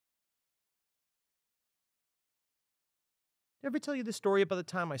ever tell you the story about the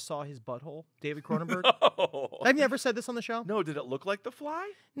time I saw his butthole, David Cronenberg? No. Have you ever said this on the show? No, did it look like the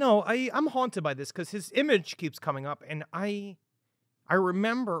fly? No, I'm haunted by this because his image keeps coming up, and I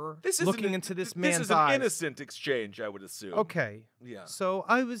remember looking into this man's eyes. This is an innocent exchange, I would assume. Okay. Yeah. So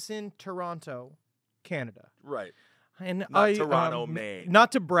I was in Toronto, Canada. Right. And Not Toronto, Maine.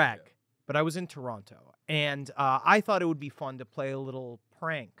 Not to brag, but I was in Toronto, and I thought it would be fun to play a little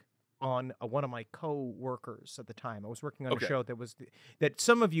prank on one of my co-workers at the time. I was working on a show that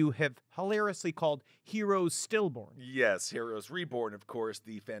some of you have hilariously called Heroes Stillborn. Yes, Heroes Reborn, of course,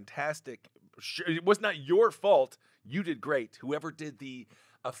 the fantastic... It was not your fault. You did great. Whoever did the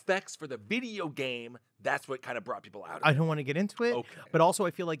effects for the video game, that's what kind of brought people out of it. I don't want to get into it, but also I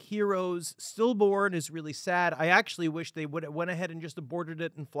feel like Heroes Stillborn is really sad. I actually wish they would have went ahead and just aborted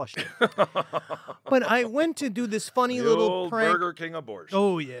it and flushed it. But I went to do this funny little old prank. Burger King abortion.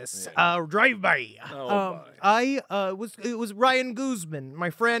 Oh yes, Yeah. drive-by. Oh, it was Ryan Guzman,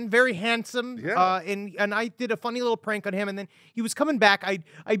 my friend, very handsome. Yeah. And I did a funny little prank on him, and then he was coming back. I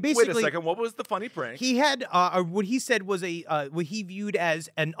basically Wait a second. What was the funny prank? He had what he said was what he viewed as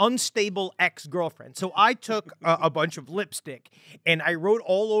an unstable ex-girlfriend. So I took a bunch of lipstick and I wrote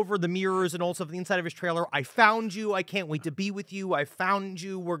all over the mirrors and all stuff on the inside of his trailer. I found you. I can't wait to be with you. I found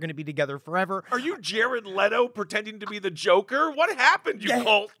you. We're going to be together forever. Are you Jared Leto pretending to be the Joker? What happened, you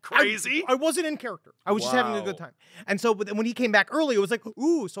cult crazy? I wasn't in character. I was just having a good time. And so when he came back early, it was like,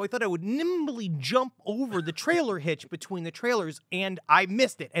 ooh, so I thought I would nimbly jump over the trailer hitch between the trailers, and I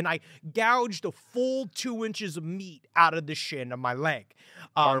missed it. And I gouged a full 2 inches of meat out of the shin of my leg.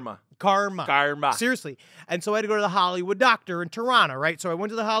 Karma. Seriously. And so I had to go to the Hollywood doctor in Toronto, right? So I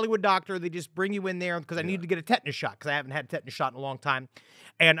went to the Hollywood doctor. They just bring you in there because I needed to get a tetanus shot because I haven't had a tetanus shot in a long time.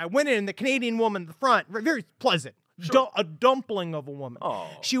 And I went in, and the Canadian woman at the front, very pleasant. Sure. A dumpling of a woman. Oh.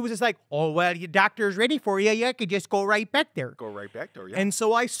 She was just like, oh, well, your doctor's ready for you. You could just go right back there. Go right back there, yeah. And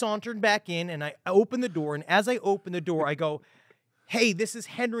so I sauntered back in, and I opened the door. And as I opened the door, I go, hey, this is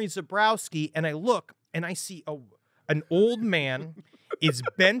Henry Zabrowski. And I look, and I see an old man is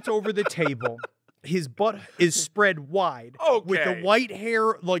bent over the table. His butt is spread wide with the white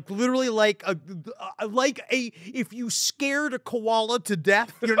hair, like literally like if you scared a koala to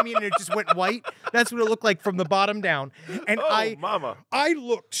death, you know what I mean? And it just went white. That's what it looked like from the bottom down. And I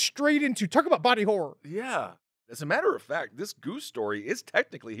looked straight into, talk about body horror. Yeah. As a matter of fact, this goose story is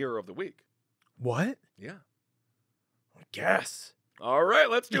technically Hero of the Week. What? Yeah. I guess. All right,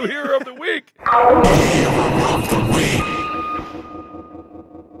 let's do Hero of the Week. Hero of the Week.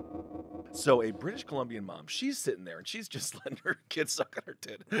 So a British Columbian mom, she's sitting there and she's just letting her kid suck on her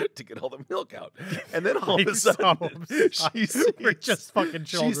tit to get all the milk out. And then all of a sudden, she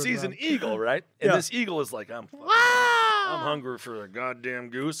sees an eagle, right? And this eagle is like, I'm hungry for a goddamn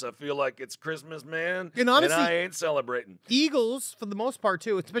goose. I feel like it's Christmas, man. And honestly, I ain't celebrating. Eagles, for the most part,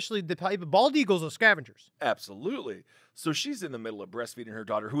 too, especially the type of bald eagles, are scavengers. Absolutely. So she's in the middle of breastfeeding her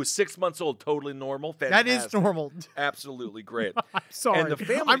daughter, who is 6 months old, totally normal. That Fantastic. is normal. Absolutely great. I'm sorry. And the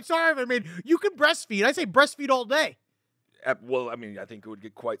family, I'm sorry. I mean, you can breastfeed. I say breastfeed all day. Well, I mean, I think it would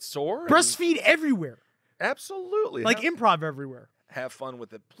get quite sore. Breastfeed everywhere. Absolutely. Like improv everywhere. Have fun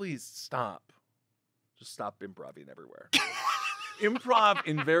with it. Please stop. Just stop improving everywhere. Improv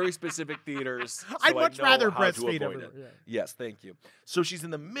in very specific theaters. So I'd much rather breastfeed everywhere. Yeah. Yes, thank you. So she's in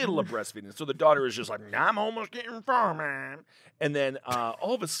the middle of breastfeeding. So the daughter is just like, I'm almost getting far, man. And then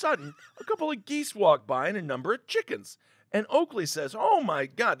all of a sudden, a couple of geese walk by and a number of chickens. And Oakley says, oh my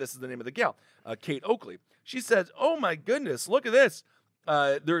God, this is the name of the gal, Kate Oakley. She says, oh my goodness, look at this.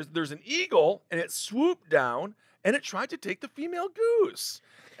 There's an eagle, and it swooped down, and it tried to take the female goose.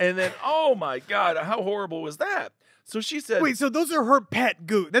 And then, oh my God, how horrible was that? So she said... Wait, so those are her pet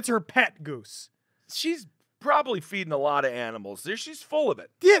goose. That's her pet goose. She's probably feeding a lot of animals. She's full of it.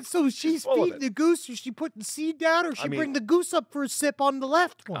 Yeah, so she's feeding the goose. Is she putting seed down, or she bring the goose up for a sip on the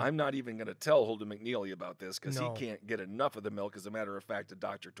left one? I'm not even going to tell Holden McNeely about this because he can't get enough of the milk. As a matter of fact, the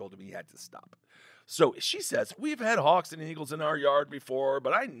doctor told him he had to stop. So she says, we've had hawks and eagles in our yard before,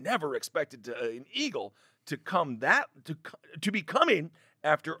 but I never expected an eagle to to be coming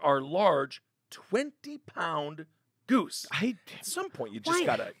after our large 20-pound goose. At some point, you just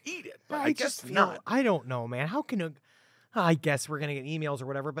gotta eat it. But I guess not. I don't know, man. How can I guess we're gonna get emails or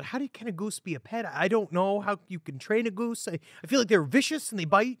whatever, but can a goose be a pet? I don't know how you can train a goose. I feel like they're vicious and they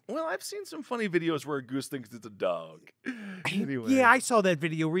bite. Well, I've seen some funny videos where a goose thinks it's a dog. Anyway. Yeah, I saw that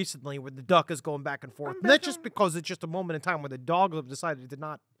video recently where the duck is going back and forth. And that's just because it's just a moment in time where the dogs have decided to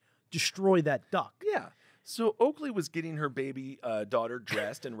not destroy that duck. Yeah. So Oakley was getting her baby daughter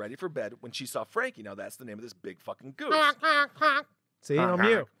dressed and ready for bed when she saw Frankie. Now that's the name of this big fucking goose. See, I'm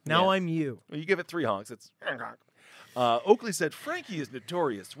you. Now I'm you. Well, you give it 3 honks. It's Oakley said, Frankie is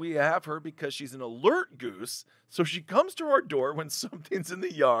notorious. We have her because she's an alert goose, so she comes to our door when something's in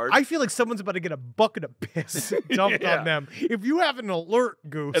the yard. I feel like someone's about to get a bucket of piss dumped on them. If you have an alert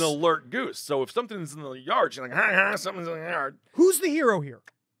goose. An alert goose. So if something's in the yard, she's like, ha, something's in the yard. Who's the hero here?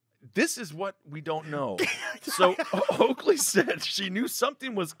 This is what we don't know. So Oakley said she knew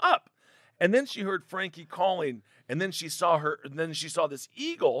something was up. And then she heard Frankie calling, and then she saw this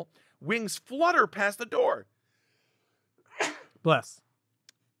eagle wings flutter past the door. Bless.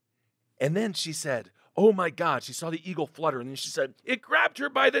 And then she said, oh my God, she saw the eagle flutter. And then she said, it grabbed her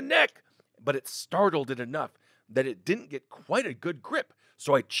by the neck, but it startled it enough that it didn't get quite a good grip.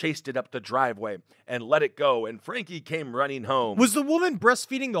 So I chased it up the driveway and let it go. And Frankie came running home. Was the woman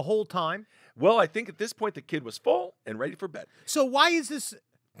breastfeeding the whole time? Well, I think at this point the kid was full and ready for bed. So why is this?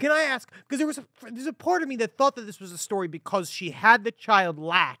 Can I ask? Because there's a part of me that thought that this was a story because she had the child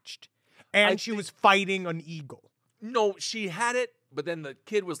latched and she was fighting an eagle. No, she had it, but then the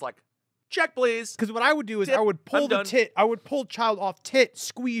kid was like, check, please. Because what I would do is I would pull the tit, I would pull child off tit,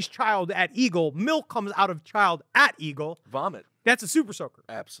 squeeze child at eagle, milk comes out of child at eagle. Vomit. That's a super soaker.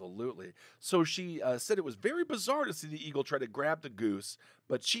 Absolutely. So she said it was very bizarre to see the eagle try to grab the goose,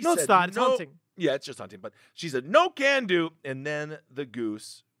 but she No, said, it's not. It's hunting. Yeah, it's just hunting. But she said, no can do. And then the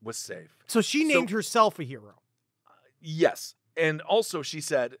goose was safe. So she named herself a hero. Yes. And also she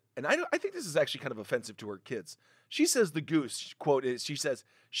said, and I think this is actually kind of offensive to her kids. She says the goose, quote, is, she says,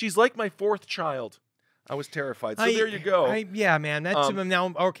 she's like my fourth child. I was terrified. So there you go. Yeah, man. That's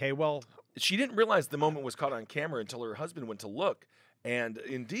now, okay, well. She didn't realize the moment was caught on camera until her husband went to look. And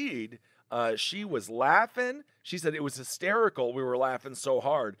indeed, she was laughing. She said it was hysterical. We were laughing so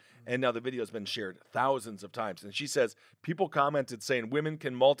hard. And now the video has been shared thousands of times. And she says, people commented saying women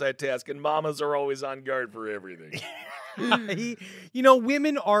can multitask and mamas are always on guard for everything.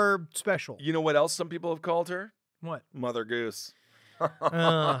 Women are special. You know what else some people have called her? What? Mother Goose.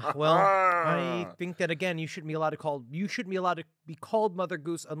 Well, I think that again, you shouldn't be allowed to be called Mother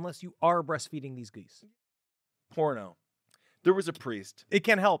Goose unless you are breastfeeding these geese. Porno. There was a priest. It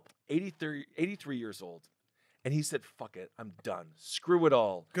can't help. 83 years old. And he said, fuck it, I'm done. Screw it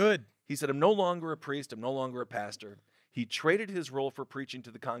all. Good. He said, I'm no longer a priest. I'm no longer a pastor. He traded his role for preaching to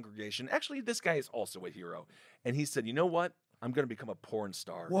the congregation. Actually, this guy is also a hero. And he said, you know what? I'm going to become a porn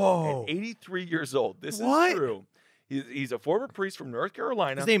star. Whoa. At 83 years old. This is true. He's a former priest from North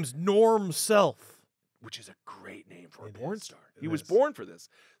Carolina. His name's Norm Self. Which is a great name for a porn star. He was born for this.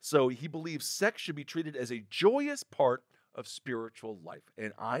 So he believes sex should be treated as a joyous part of spiritual life.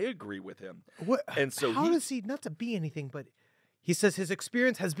 And I agree with him. What? And so how does he, not to be anything, but he says his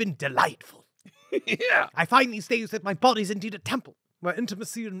experience has been delightful. Yeah. I find these days that my body's indeed a temple where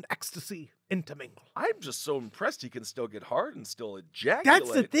intimacy and ecstasy intermingle. I'm just so impressed he can still get hard and still ejaculate.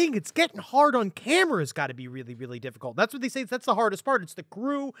 That's the thing. It's getting hard on camera has got to be really, really difficult. That's what they say. That's the hardest part. It's the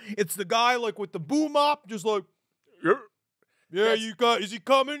crew. It's the guy like with the boom op, just like, yeah, is he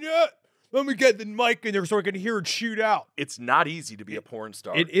coming yet? Let me get the mic in there so I can hear it shoot out. It's not easy to be a porn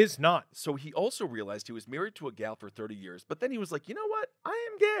star. It is not. So he also realized he was married to a gal for 30 years, but then he was like, you know what? I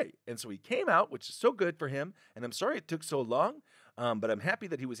am gay. And so he came out, which is so good for him. And I'm sorry it took so long, but I'm happy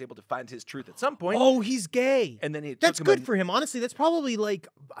that he was able to find his truth at some point. Oh, he's gay. And then that's good for him. Honestly, that's probably like,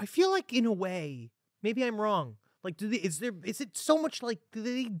 I feel like in a way, maybe I'm wrong. Like, is it so much like, do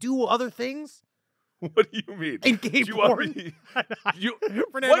they do other things? What do you mean? In gay porn?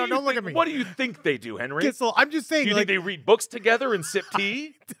 Fernando, don't look at me. What do you think they do, Henry? Kissel, I'm just saying. Do you think they read books together and sip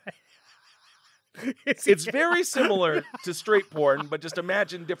tea? It's very similar to straight porn, but just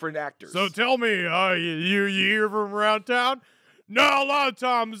imagine different actors. So tell me, you here from around town? No, a lot of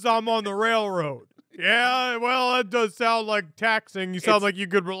times I'm on the railroad. Yeah, well, that does sound like taxing. You sound like you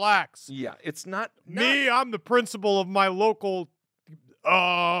could relax. Yeah, it's not... Me, I'm the principal of my local...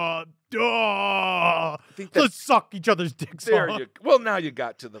 Let's suck each other's dicks off. Well, now you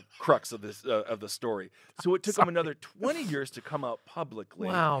got to the crux of this of the story. So it took him another 20 years to come out publicly.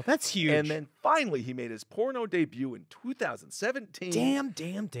 Wow, that's huge. And then finally he made his porno debut in 2017. Damn.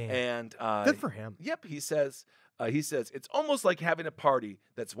 And good for him. Yep, he says it's almost like having a party.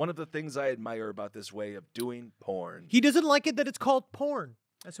 That's one of the things I admire about this way of doing porn. He doesn't like it that it's called porn.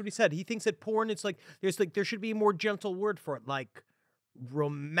 That's what he said. He thinks that porn, it's like there should be a more gentle word for it, like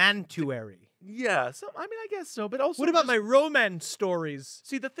romantuary. Yeah, so I mean, I guess so, but also... What about my romance stories?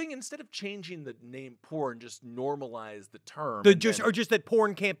 See, the thing, instead of changing the name porn, just normalize the term. Or just that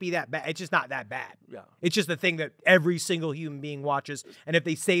porn can't be that bad. It's just not that bad. Yeah. It's just the thing that every single human being watches, and if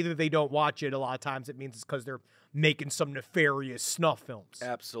they say that they don't watch it, a lot of times it means it's because they're making some nefarious snuff films.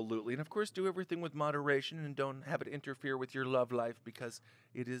 Absolutely. And of course, do everything with moderation and don't have it interfere with your love life because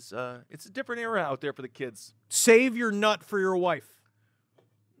it is it's a different era out there for the kids. Save your nut for your wife.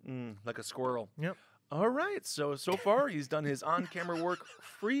 Like a squirrel. Yep. All right. So far, he's done his on-camera work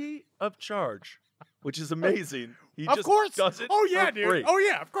free of charge, which is amazing. He Of just course. does it Oh yeah, for dude. free. Oh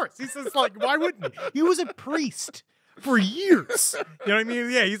yeah, of course. He's just like, why wouldn't he? He was a priest for years. You know what I mean?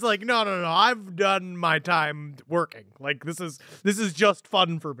 Yeah, he's like, no. I've done my time working. Like this is just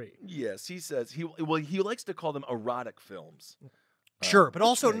fun for me. Yes, he says he likes to call them erotic films. Sure, but which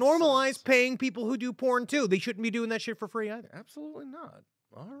also makes normalize sense. paying people who do porn too. They shouldn't be doing that shit for free either. Absolutely not.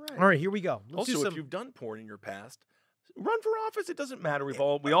 All right. All right, here we go. Let's do Also, some- if you've done porn in your past, run for office. It doesn't matter. We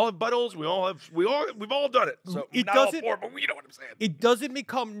all have buttholes. We've all done it. So It not all doesn't- porn, but you know what I'm saying. It doesn't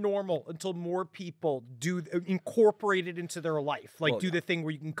become normal until more people incorporate it into their life. Like, Well, do yeah. the thing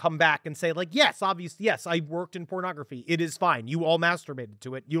where you can come back and say, like, yes, obviously, yes, I worked in pornography. It is fine. You all masturbated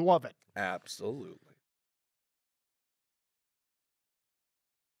to it. You love it. Absolutely.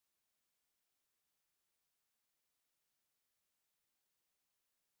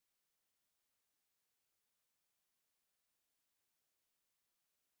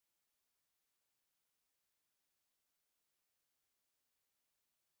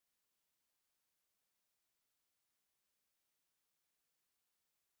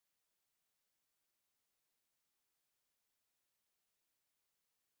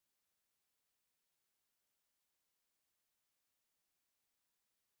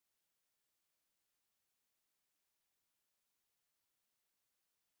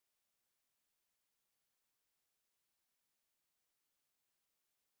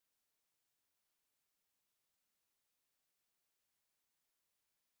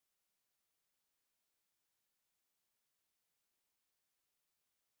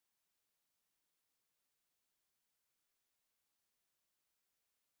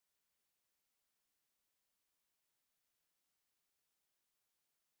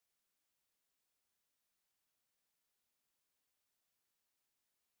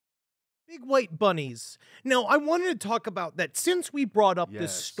 Big white bunnies. Now, I wanted to talk about that since we brought up this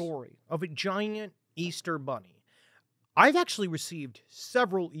Yes. story of a giant Easter bunny. I've actually received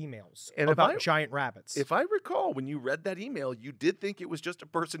several emails And if about I- giant rabbits. If I recall, when you read that email, you did think it was just a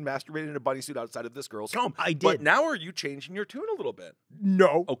person masturbating in a bunny suit outside of this girl's home. I But did. now are you changing your tune a little bit?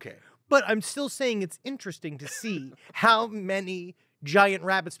 No. Okay. But I'm still saying it's interesting to see how many giant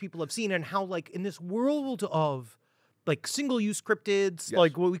rabbits people have seen and how, like, in this world of, like, single-use cryptids, Yes.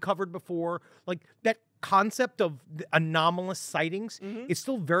 like what we covered before, like, that concept of the anomalous sightings Mhm. is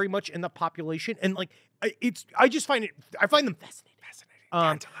still very much in the population. And, like, I just find them fascinating.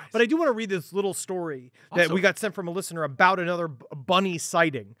 But I do want to read this little story that Also- we got sent from a listener about another bunny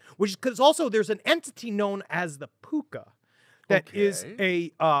sighting, which because also there's an entity known as the puka that is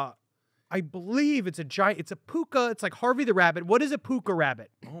Okay. I believe it's a giant. It's a puka. It's like Harvey the Rabbit. What is a puka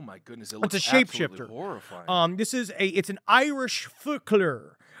rabbit? Oh my goodness! It It's looks a absolutely shapeshifter. horrifying. It's an Irish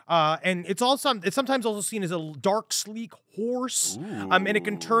folklore. And it's sometimes also seen as a dark, sleek horse. And it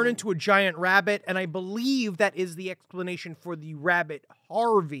can turn into a giant rabbit. And I believe that is the explanation for the rabbit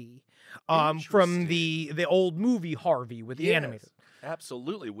Harvey, from the old movie Harvey with the animator.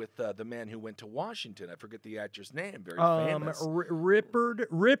 Absolutely, with the man who went to Washington. I forget the actor's name. Very famous. Rippard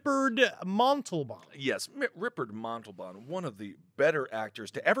Montalban. Yes, Rippard Montalban, one of the better actors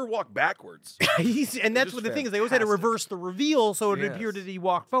to ever walk backwards. And that's Just what the thing is. They always had to fantastic. reverse the reveal, so it Yes. appeared that he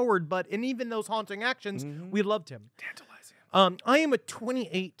walked forward. But in even those haunting actions, we loved him. Tantalizing. I am a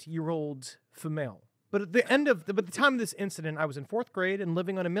 28-year-old female. But at the time of this incident, I was in 4th grade and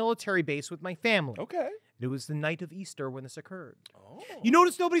living on a military base with my family. Okay. It was the night of Easter when this occurred. Oh. You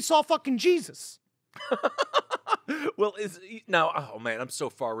notice nobody saw fucking Jesus. Well, now, oh man, I'm so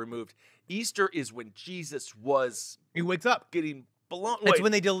far removed. Easter is when Jesus was He wakes up. getting blown. That's wait,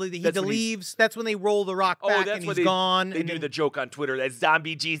 when he that's when leaves. That's when they roll the rock back that's and when he's gone. They and do then- the joke on Twitter that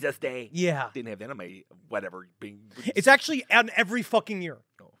Zombie Jesus Day. Yeah. Didn't have that on my whatever. It's actually on every fucking year.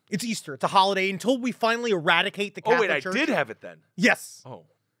 Oh. It's Easter. It's a holiday until we finally eradicate the Oh Catholic wait, I Church. did have it then. Yes. Oh,